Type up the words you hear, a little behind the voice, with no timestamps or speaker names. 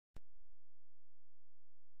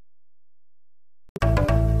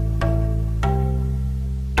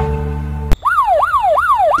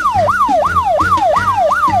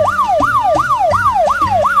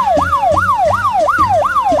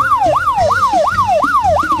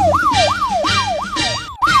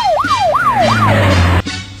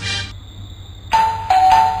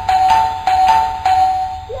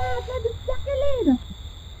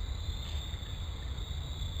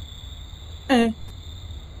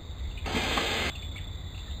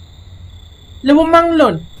Lewo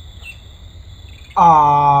manglon.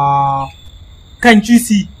 Can't you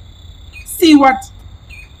see? See what?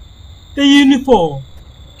 The uniform.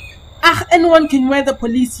 Anyone can wear the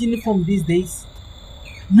police uniform these days.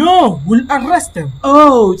 No, we'll arrest them.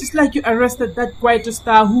 Oh, just like you arrested that white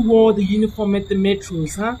star who wore the uniform at the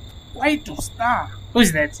metros, huh? White star?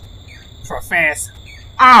 Who's that? Professor.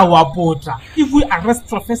 Wapota. If we arrest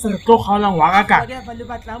Professor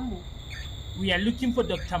we are looking for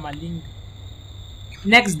Dr. Maling.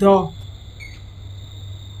 Next door.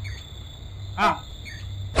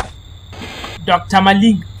 Dr.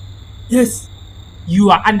 Maling. Yes.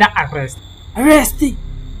 You are under arrest. Arrested?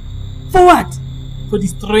 For what? For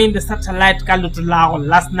destroying the satellite Kalutulao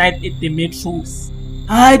last night at the metros.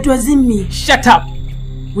 It wasn't me. Shut up.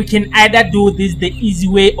 We can either do this the easy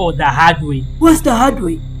way or the hard way. What's the hard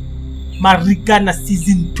way? Marikana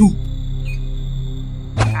season 2.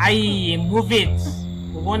 Aye, move it. It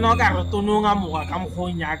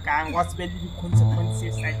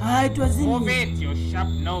wasn't move me. It, your sharp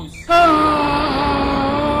nose.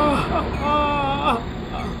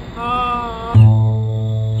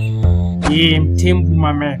 Tembu,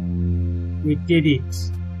 my man. We did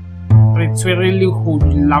it. It's really good,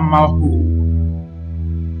 Lamahu.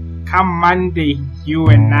 Come Monday, you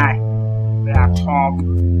and I, we are top.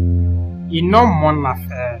 You know, mon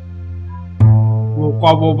affair. We'll go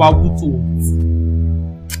over to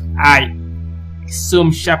I.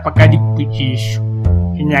 Some sharp academy pitch.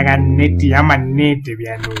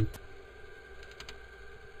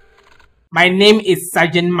 My name is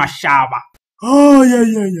Sergeant Mashaba.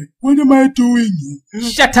 Yeah. What am I doing?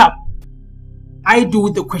 Shut up. I do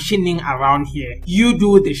the questioning around here. You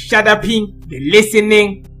do the shut upping, the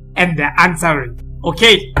listening, and the answering.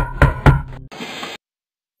 Okay?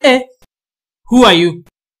 Who are you?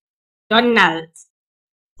 Donald.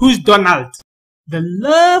 Who's Donald? The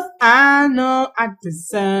love I know I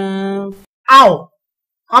deserve. Ow!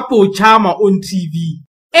 Apple Charmer on TV.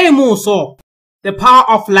 Moso. The power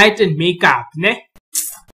of light and makeup, ne?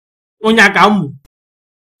 Onyagamu.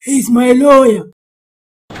 He's my lawyer.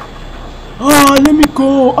 Let me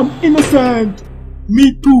go. I'm innocent.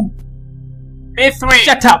 Me too. A3.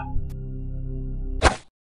 Shut up.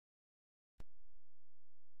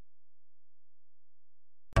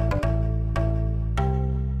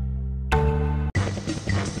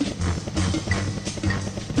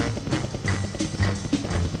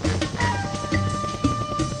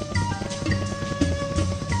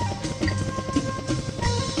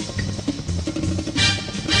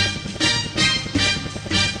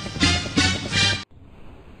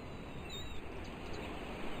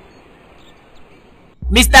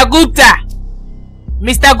 Mr. Gupta!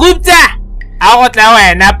 Mr. Gupta!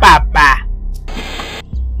 Papa.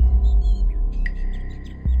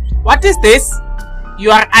 What is this?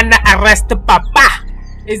 You are under arrest, Papa.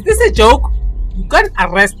 Is this a joke? You can't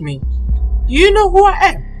arrest me. You know who I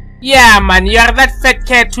am? Yeah, man, you are that fat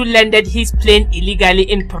cat who landed his plane illegally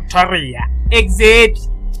in Pretoria. Exactly.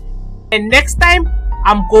 And next time,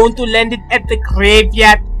 I'm going to land it at the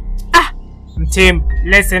graveyard. Tim,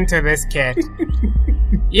 listen to this cat.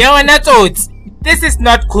 Yo, this is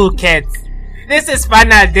not cool, cats. This is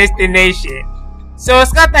Final Destination. So,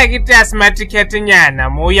 skata kita asmati nyana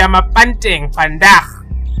moya mapanting pandak.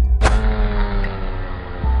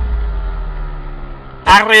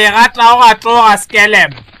 Arregata o atloga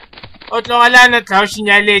skelem. Otlogala na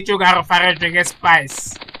tlaushinyale chuga referred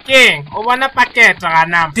spice. King, obana packet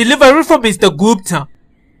ranam. Delivery from Mr. Gupta.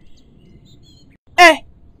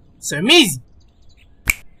 So easy.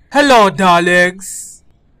 Hello, darlings.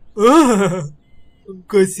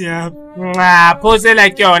 Pose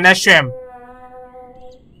like you're on a shrimp.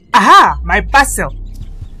 Aha, my parcel.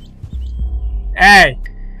 Hey,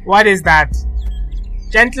 what is that?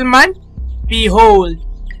 Gentlemen, behold.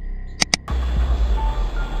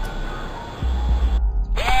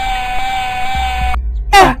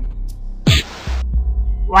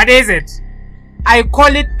 What is it? I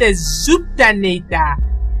call it the Zooptanator.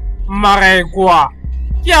 Maregua.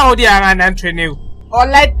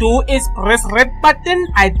 All I do is press red button,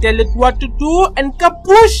 I tell it what to do, and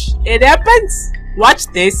kapoosh, it happens. Watch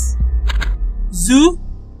this. Zoo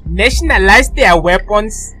nationalize their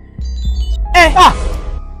weapons.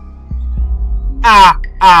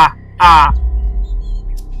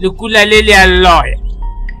 Lukula Lilia lawyer.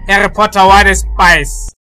 Harry Potter, what is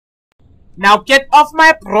spice? Now get off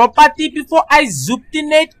my property before I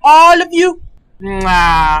zooptinate all of you.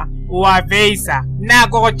 Wavesa. Na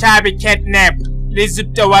go chabi catnapped.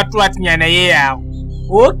 Lizupta what nyana yea.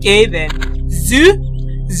 Okay then.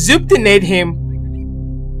 Zooptinate him.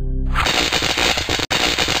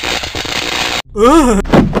 Ugh.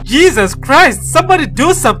 Jesus Christ, somebody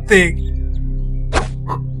do something!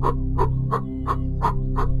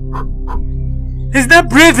 He's not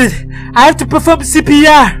breathing! I have to perform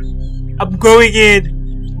CPR! I'm going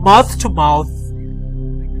in, mouth to mouth.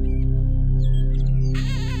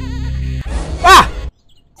 Ah!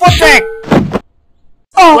 What the heck?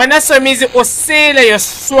 Oh! When I saw me, it was sailor, you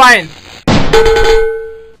swine!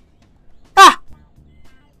 Ah!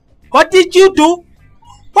 What did you do?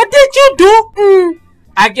 What did you do?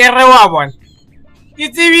 I get a one.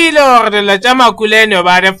 It's a real order, la jama kuleno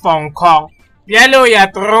about the phone call. Yellow ya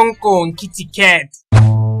tronco and kitty cat.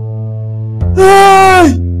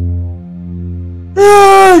 Hey!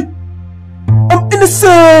 Hey! I'm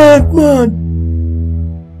innocent, man!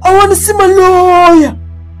 I wanna see my lawyer!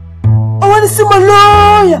 I wanna see my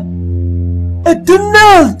lawyer! Hey,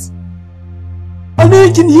 Donald! I know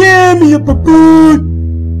you can hear me,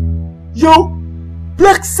 baboon! Yo!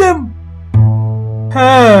 Black Sam!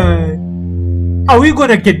 Hey! Are we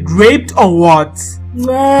gonna get raped or what?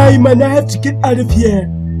 Nah, man, I have to get out of here.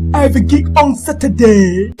 I have a gig on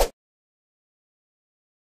Saturday.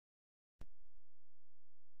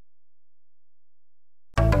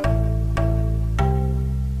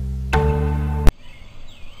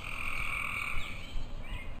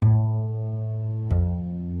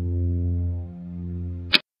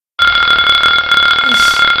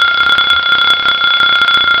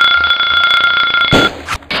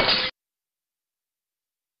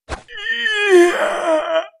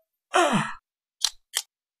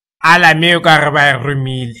 Ala me o ka re ba e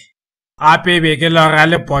romile gape be ke lora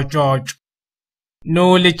le potsotso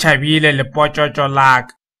no le tšhabile le potsotso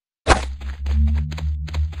laka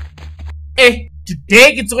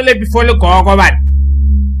today ke tsogile before le gogo bana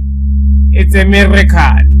it's a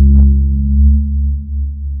miracle.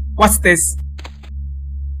 What's this?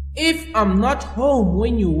 If I'm not home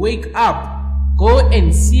when you wake up, go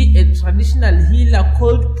and see a traditional healer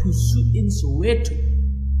called Pusu in Soweto.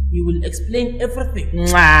 He will explain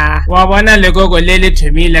everything. Wa bona le gogo le le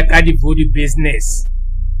themile ka di body business.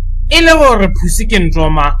 Ile gore Pusu ke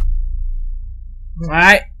ndroma.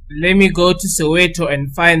 Right, let me go to Soweto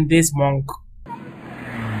and find this monk.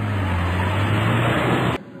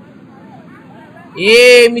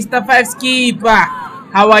 Hey, Mr. Five Skipper,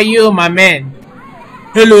 how are you, my man?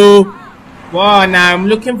 Hello. Bon, I'm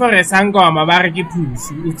looking for a sangoma bariki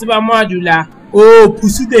Pusu. Utsiba mo adula. Oh,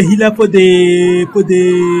 Pusu the healer for the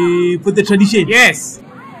tradition. Yes.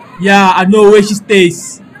 Yeah, I know where she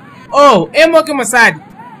stays. Oh, Emoke Masad.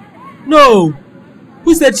 No.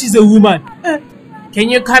 Who said she's a woman? Can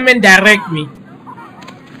you come and direct me?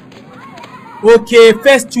 Okay,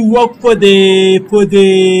 first you walk for the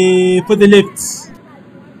left.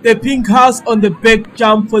 The pink house on the back,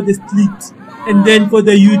 jump for the street, and then for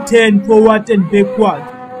the U-turn forward and backward.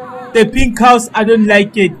 The pink house, I don't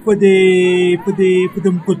like it for the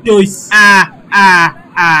mkotois.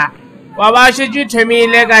 Why should you tell me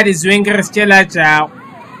like that is winger still at you?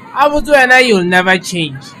 I would do and you'll never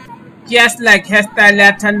change. Just like Hester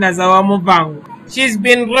Latanda Zawamubang. She's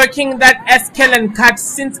been rocking that escalon cut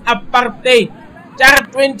since apartheid.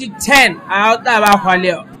 2010. Out of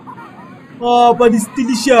Valio. Oh, but it's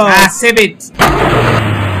delicious. Save it.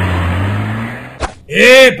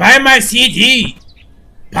 Hey, buy my CD.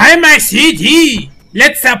 Buy my CD!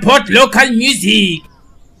 Let's support local music!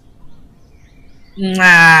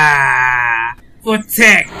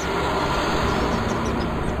 Protect!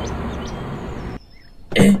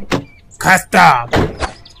 Custom!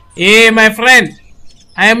 Hey, my friend!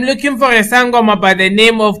 I am looking for a sangoma by the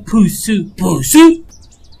name of Pusu. Pusu?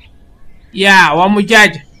 Yeah,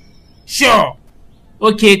 Wamujaja. Sure.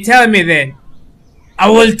 Okay, tell me then. I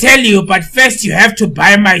will tell you, but first you have to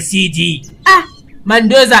buy my CD.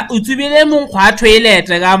 Mandoza utubile munkwa toilet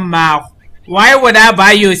gamma. Why would I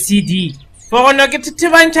buy your CD? For no get to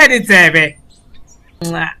tibancha di tsebe.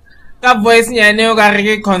 Ka voice nyane o ka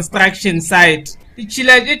re construction site.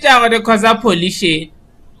 Dichila tša go de cause polish.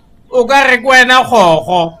 O ka re kwena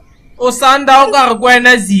gogo. O sanda o ka re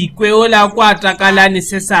kwena zikwe o la kwata kalani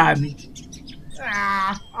sesami.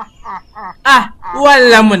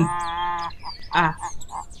 Wala mun.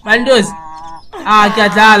 Mandoza. Ke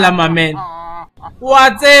dlala my man.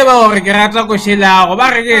 What's ever rata ko shelago ba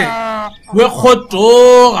re ke we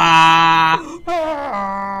khotoga.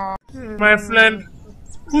 My friend,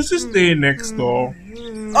 who's stay next door?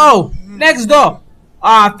 Oh, next door.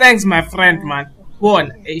 Thanks my friend, man.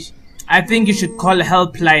 Bon, I think you should call a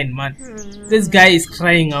helpline, man. This guy is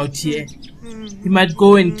crying out here. He might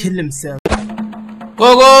go and kill himself.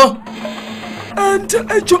 Go. Enter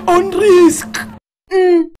at your own risk.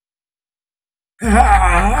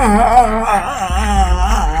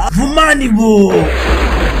 Vumani bo.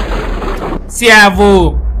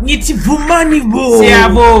 Siavo. Ngithi vumani bo.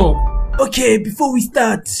 Siavo. Okay, before we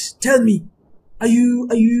start, tell me, are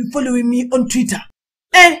you following me on Twitter?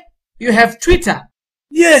 You have Twitter?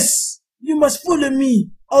 Yes, you must follow me.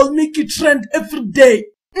 I'll make you trend every day.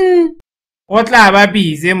 What la ba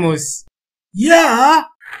busy mos? Yeah.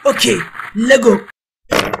 Okay, let go.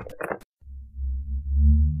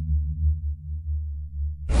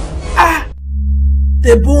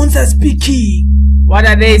 The bones are speaking. What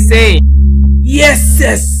are they saying? Yes.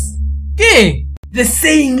 Okay. The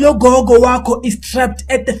saying Logogo Wako is trapped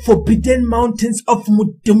at the forbidden mountains of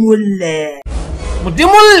Mudimule.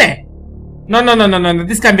 Mudimule? No,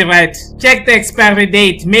 this can't be right. Check the expiry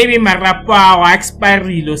date. Maybe Marapa or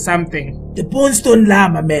expiry or something. The bones don't lie,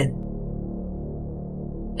 my man.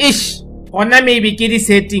 Ish. Ona maybe get the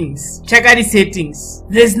settings. Check out the settings.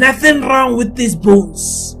 There's nothing wrong with these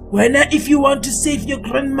bones. If you want to save your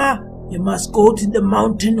grandma, you must go to the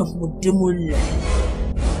mountain of Mudimule.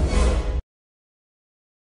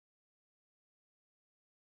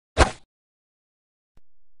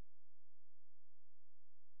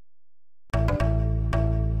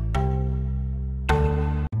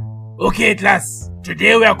 Okay class,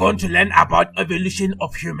 today we are going to learn about evolution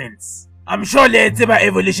of humans. I'm sure let's about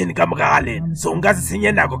evolution ka mogalen, so nka se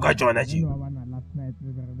senye nako ka jona je.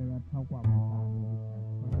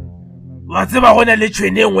 Wa tseba gona le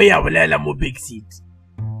tshwene engwe ya bolela mo back seat.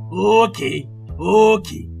 Okay.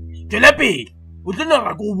 Tswela pele, o tlo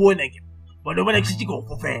nna go bona ke. Bona bona ke go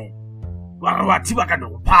fofela. Wa re wa thiba ka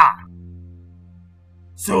no pha.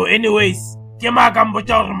 So anyways, ke maka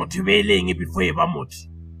mbotsa gore motho be leng before e ba motho.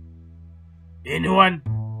 Anyone?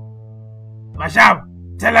 Mashaba,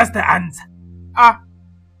 tell us the answer.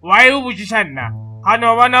 Why you bujishan na?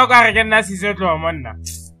 Hano wana ka re ke nna sisetlo monna.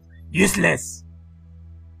 Useless.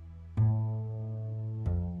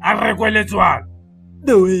 Arrekweletswana.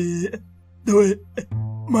 The way.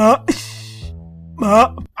 Ma.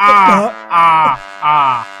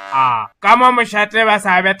 Kama mshate ba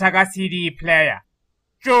sa betha ka CD player.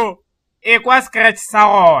 Jo, e kwa scratch sa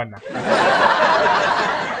gona.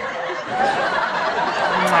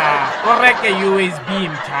 Correct USB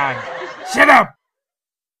mchan. Shut up.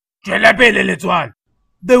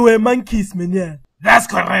 They were monkeys, man. That's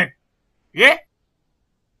correct. Yeah?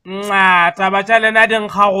 Taba tša lena di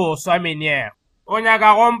nkga go swa menye. O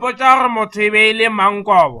nyaka go mpotša gore motho e be e le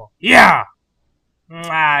mankobo. Yeah.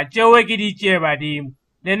 Tšeo ke di tšee badimo.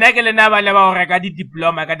 Lena ke lena ba leba go reka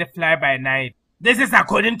di-diploma ka di-fly by night. This is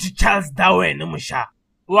according to Charles Darwin, Musha.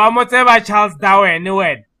 Wa mo tseba Charles Darwin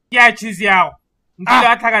wena. Ke a choose yago. Nkile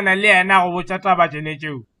a tlhakana le yena go botša taba tšene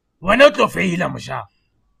tšeo. Wena o tlo feila, Musha.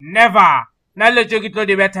 Never. Na le tšeo ke tlo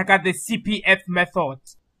di betha ka the CPF method.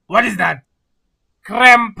 What is that?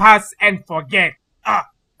 Cram, pass, and forget.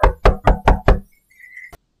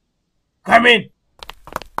 Come in.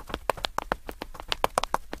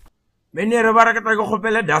 Many rebarakata go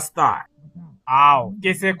khopela duster. Aw,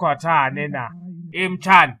 ke se khotane na.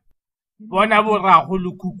 Mchan. Bona bora go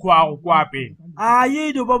lukukwa go kwape.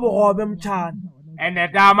 Aye do ba bogobe mchan. Ene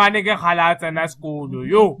dama ne ke khalatsa na sekolo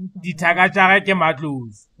yo. Dithaka tša ge ke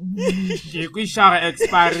matlozi. Ke go share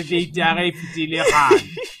expiry date ya ge fitile gane.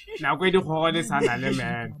 Nako e di kgogole sana le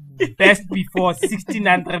man. Best before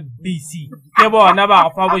 1600 BC. Ke bona ba go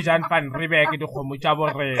fa Bojan van Riebeeck di kgomo tša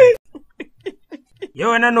borre.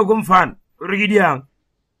 Yo wena Noko mfana, o re ke diang?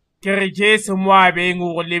 Ke re Jesu mo a beng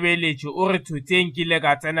o go lebeletše o re thutseng ke le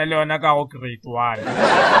ka tsena le yona ka go grade 1.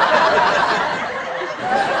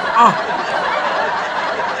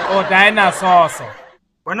 O dinosaurs.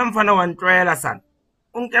 Wena mfana wa ntwela sana.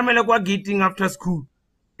 O nkemele kwa gating after school.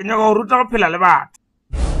 Ke nyaka go ruta go phela le batho.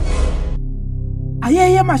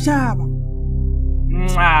 Ayeye Mashaba.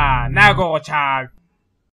 Nako go tšhabe.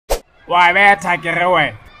 Wa betha ke re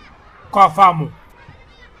wena. Kofa mo.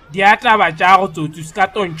 Diataba tša go tsotsi ka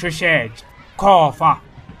tontšhošetša. Kofa.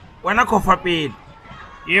 Wena kofa pele.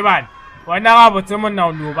 Ebane, wena ga botse monna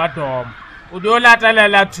o no ba doma. O di o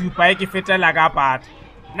latelela thupa e ke fetela ka pata.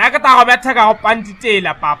 Nna ke ta go betha ka go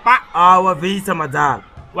pantitela papa. Wa veisa madzala.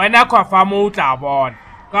 Wena kofa mo o tla bona.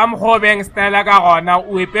 Ka mokgwa o beng style ka gona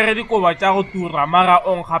o epere dikobo tša go tura mara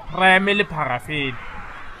o nkga prime le parafene.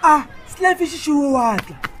 Slavish shuo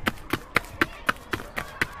watla.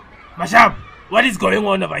 Mashab, what is going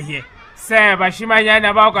on over here? Se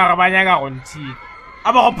bashimanyana ba o ka re ba nyaka go nthika.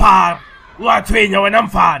 Aba go phara, wa tshwenya wena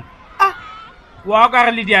mfana. Wa ka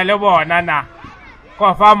re le dia le bona na.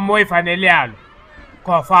 Kofa mo e fanele yalo.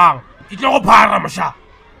 Kofang, ke tlo go phara Mashab.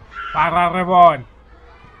 Para re bona.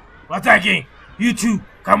 What's again? You two,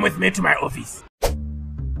 come with me to my office.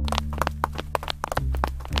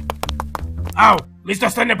 Ow! Mr.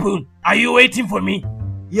 Sonnepoon, are you waiting for me?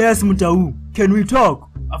 Yes, Mutau. Can we talk?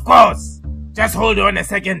 Of course. Just hold on a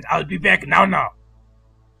second. I'll be back now.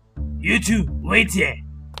 You two, wait here.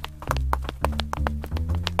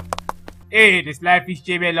 Hey, this life is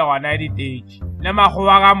chebele on 90 days. Lema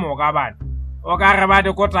huwaga moga ban. Oga reba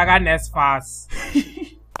de kotaga nes fast.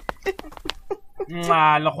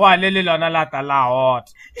 Lehwa le le lona la tala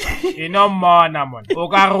hot. Ino mona mon.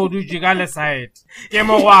 Oga rodu jiga le side. Ke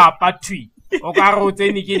mo wa patui. Oga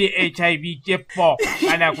rotseni ke di HIV ke 4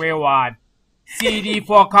 kana kwe 1.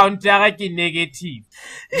 CD4 counter ki negative.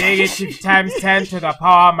 Negative times 10 to the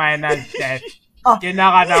power minus that. Ke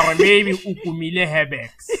nagana gore maybe ukumile hebex.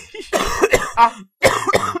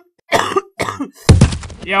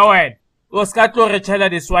 Yawen, o ska tlo re tshela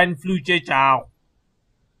the swine flu tse tšao.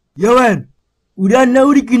 Yawen, o di anna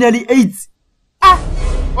o di kena di AIDS.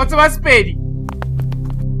 O tseba Sepedi?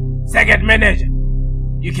 Second manager,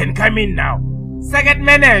 you can come in now. Second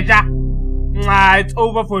manager, it's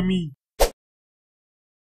over for me.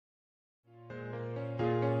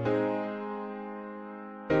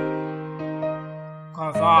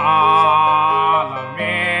 Cause all of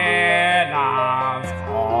me loves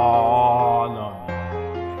all of me.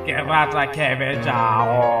 Ke rata kebeja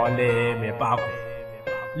le me pako.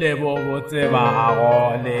 Le bo tseba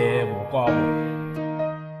le bokomo.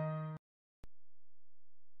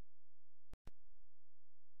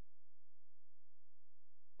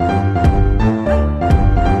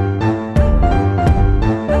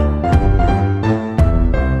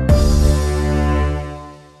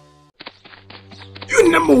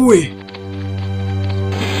 Number way.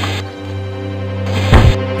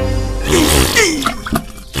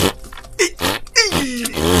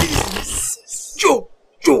 Joe,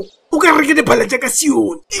 o ka re ke de phala tsa ka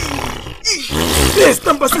sione. Se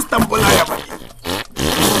stampo la ya ba.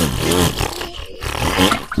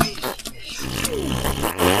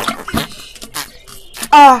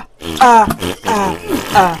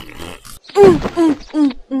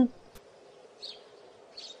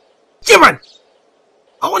 Jeman,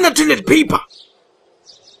 I want a toilet paper.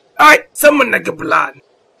 Alright, someone like a blood.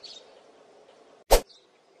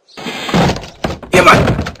 Yeah, man.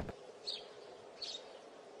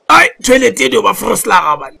 Alright, toilet did over first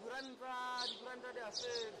lagaban.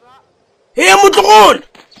 Hey, Mutrol.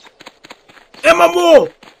 Emma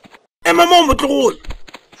Mutrol.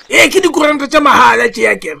 Hey, kid, you couldn't touch my heart at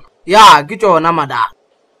Yakim. Yeah, get your namada.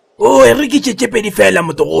 Oh, Enrique Chepedi fell,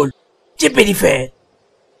 Mutrol. Chepedi fell.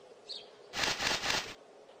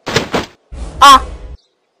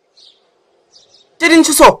 Didn't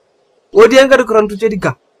you so? What do you get to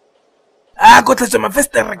Jedica? I got to my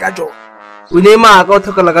first regajo. We name a got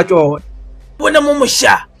to Calagajo. When a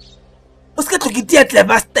momusha. Oscar to get yet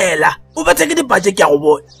Levastella. Over taking the budget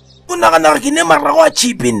cowboy. Unaganakin Marawa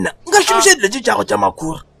cheap in. Gashim said the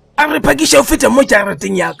Jamakur. I repackage fit a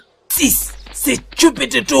mocha. Sis, c'est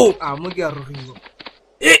stupid too.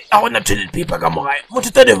 Eh, I want to tell people come on. What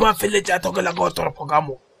to tell the one village at Togalagotor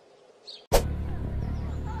Pogamo.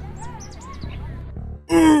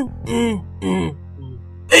 Hey,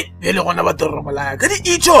 you want to tell me? Can you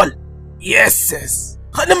eat all? Yes.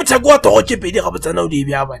 How many times go to watch a video about an old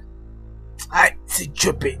Ibiaban? I see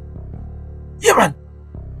choppy. Yeah, man.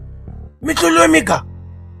 Mitolomika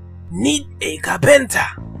need a carpenter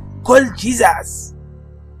called Jesus.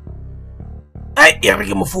 I Eric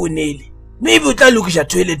Mufuneli. Maybe we can look at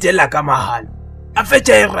toilet like a mahal. A fetch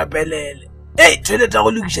a rebel. Hey, toilet I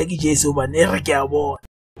will look at Jesus over Eric Abo.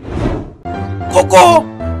 Coco!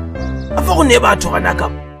 I found never to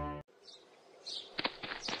Anakam.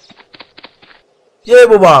 Yeah,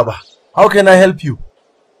 Baba. How can I help you?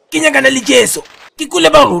 Kinyaganali Jeso.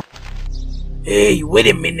 Kikulebaru. Hey, wait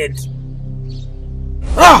a minute.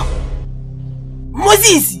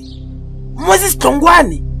 Moses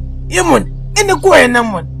Tongwani. Yemon. Ene kwa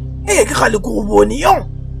namon. Hey, kali kuruboni yon.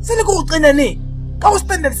 Sele kurutena ne. I was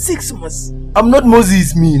spending 6 months. I'm not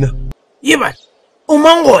Moses, Mina. Yeman.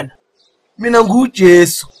 Umangona. Mina ngu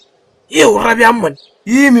Jesu. Yo, Rabbi Amon.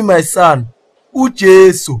 Yimi, my son.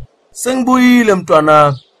 Jesu. Sengbuile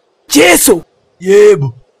mtwana. Jesu.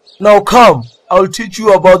 Yebo. Now come. I'll teach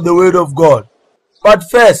you about the word of God. But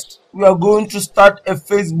first, we are going to start a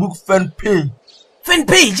Facebook fan page. Fan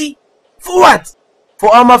page? For what?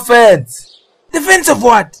 For our fans. The fans of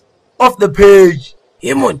what? Of the page.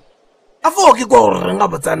 Yemon.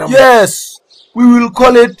 Yes. We will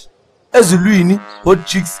call it Ezuluini, Hot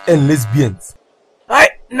Chicks and Lesbians.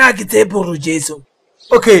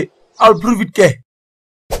 Okay, I'll prove it.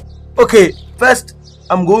 Okay, first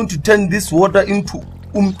I'm going to turn this water into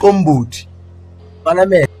umkomboti.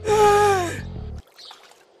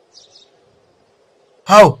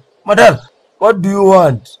 How? Madam, What do you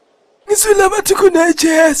want? If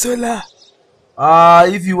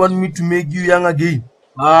If you want me to make you young again.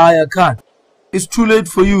 I can't. It's too late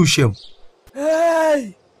for you, Shem.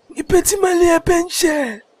 Hey, ipeti mali ya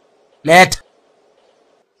pension. Let.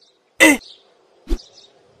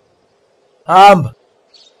 Hamba.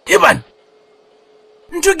 Iban.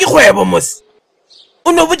 Ntuki khwebo mos.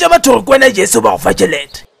 Unobuja batho kwena Jesu ba go fa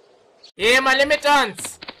tšhelete.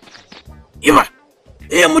 Malemetons. Iban.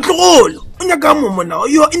 Mutlogolo. O nyaka mo mona.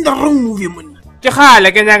 You are in the wrong movie mona. Ke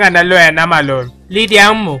khale ke nyakana le wena malome. Le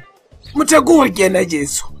diamo. Mutego ke na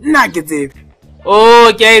Jesu. Nna ke tsebe.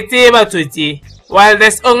 Oh, ke a tseba tsotsi. Well,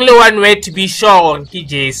 there's only one way to be sure ke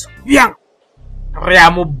Jesu. Yang. Re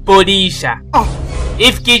a mo bodisha. Oh.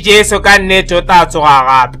 If ke Jesu ka nnete o tla tsoga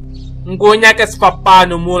gape. Ngonya ke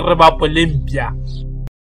sefapano mo re ba Olympia.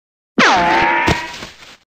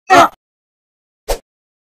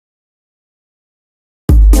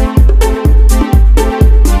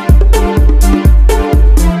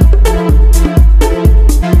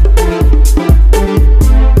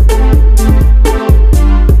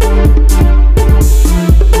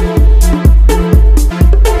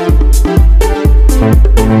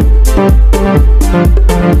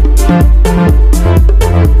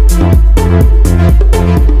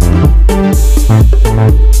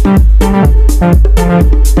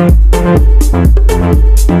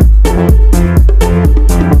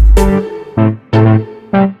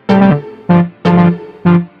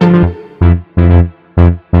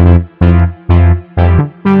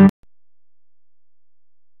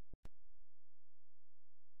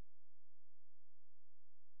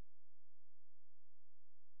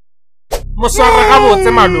 Moswara ga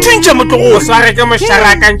botse malome. Tšintša motlogolo. Moswara ke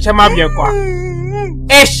mošara ka ntšha mabje kwa.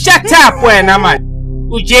 Shut up wena man.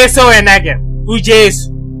 O Jesu wena ke. O Jesu.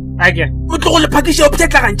 Ake. Motlogolo phakisha o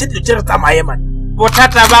phetla gantše dilo tše re tsamaye man.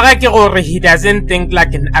 Bothata ba ga ke gore he doesn't think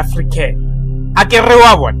like an African. A ke re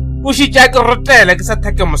wa bona. O šitša ke rotela ke sa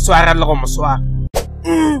thake moswara le go moswara.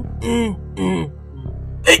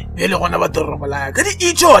 Le gona ba tlo robolaya ka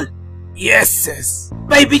di-e-toll. Yes.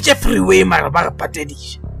 Ba ibitše freeway mara ba re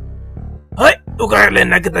patediša. Hey, o ka re le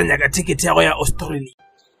nna ke tla nyaka ticket ya go ya Australia.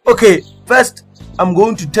 Okay, first I'm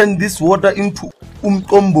going to turn this water into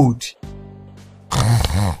umqombothi.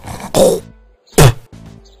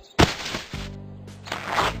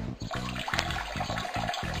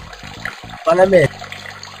 Parliament.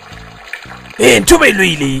 Ntho ba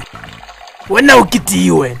iloile. Wena o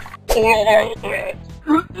kiti wena.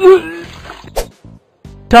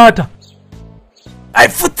 Tata. Ai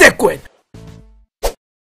futse kwena.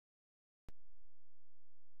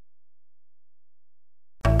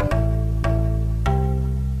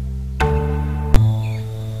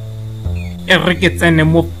 Re ke tsene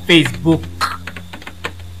mo Facebook.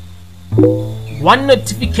 One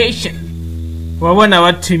notification. Wa bona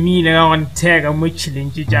wa thumile ga go ntega mo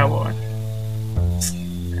challenge ja bona.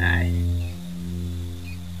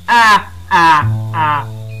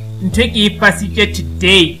 Ntwe ke ipasitše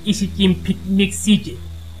today e šitšeng picnic sije.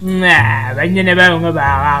 Banyene ba bangwe ba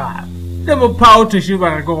gaga. Le mo powder shu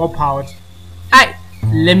ba re go powder.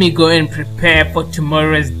 Let me go and prepare for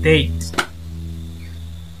tomorrow's date.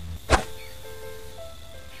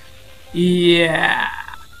 Yeah.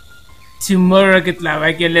 Tomorrow get la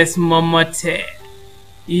ba ke les momote.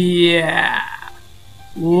 Yeah.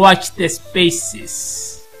 Watch the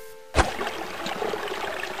spaces.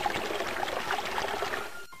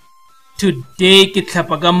 Today ke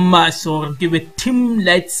tlhapa ka maso gore ke be team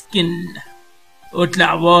light skin. O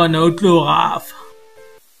tla bona o tlo gafa.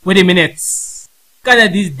 Wait a minute. Kana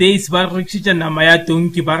these days ba re rekisitša nama ya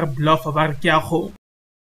donkey ba re bluffa ba re ke ya kgomo.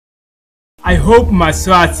 I hope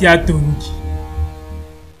maso a se ya donkey.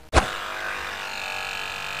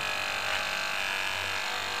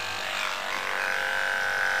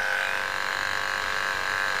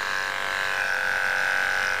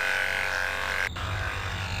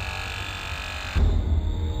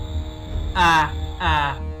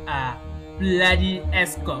 Bloody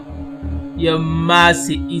Escort. Your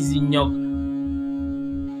mercy is in your.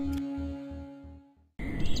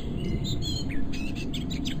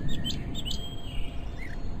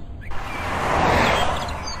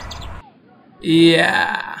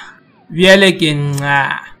 Yeah.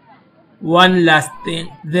 One last thing.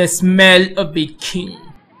 The smell of a king.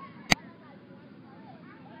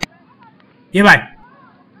 Yeah, man.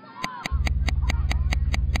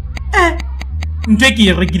 Ntwe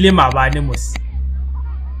ke rekile mabane mos.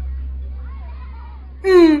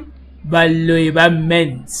 Baloi ba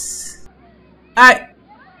mens.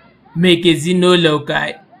 Mekezino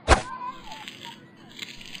lokai.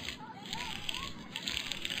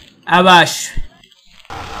 Abash.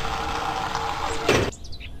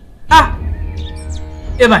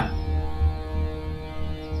 Evan.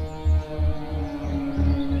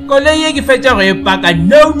 Kolei e ke fetsa go e paka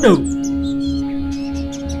no.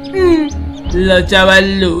 Lo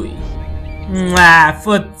chavaloi.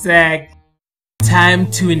 Footsack. Time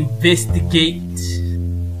to investigate.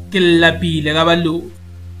 Ke lapile ka balo.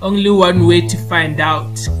 Only one way to find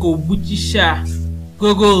out. Go buchisha.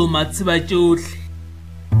 Google matsiba tsohle.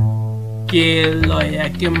 Ke lawyer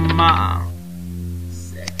ke mang.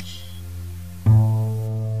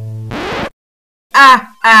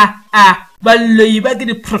 Baloi ba ke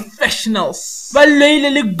di professionals. Baloi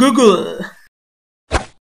le Google.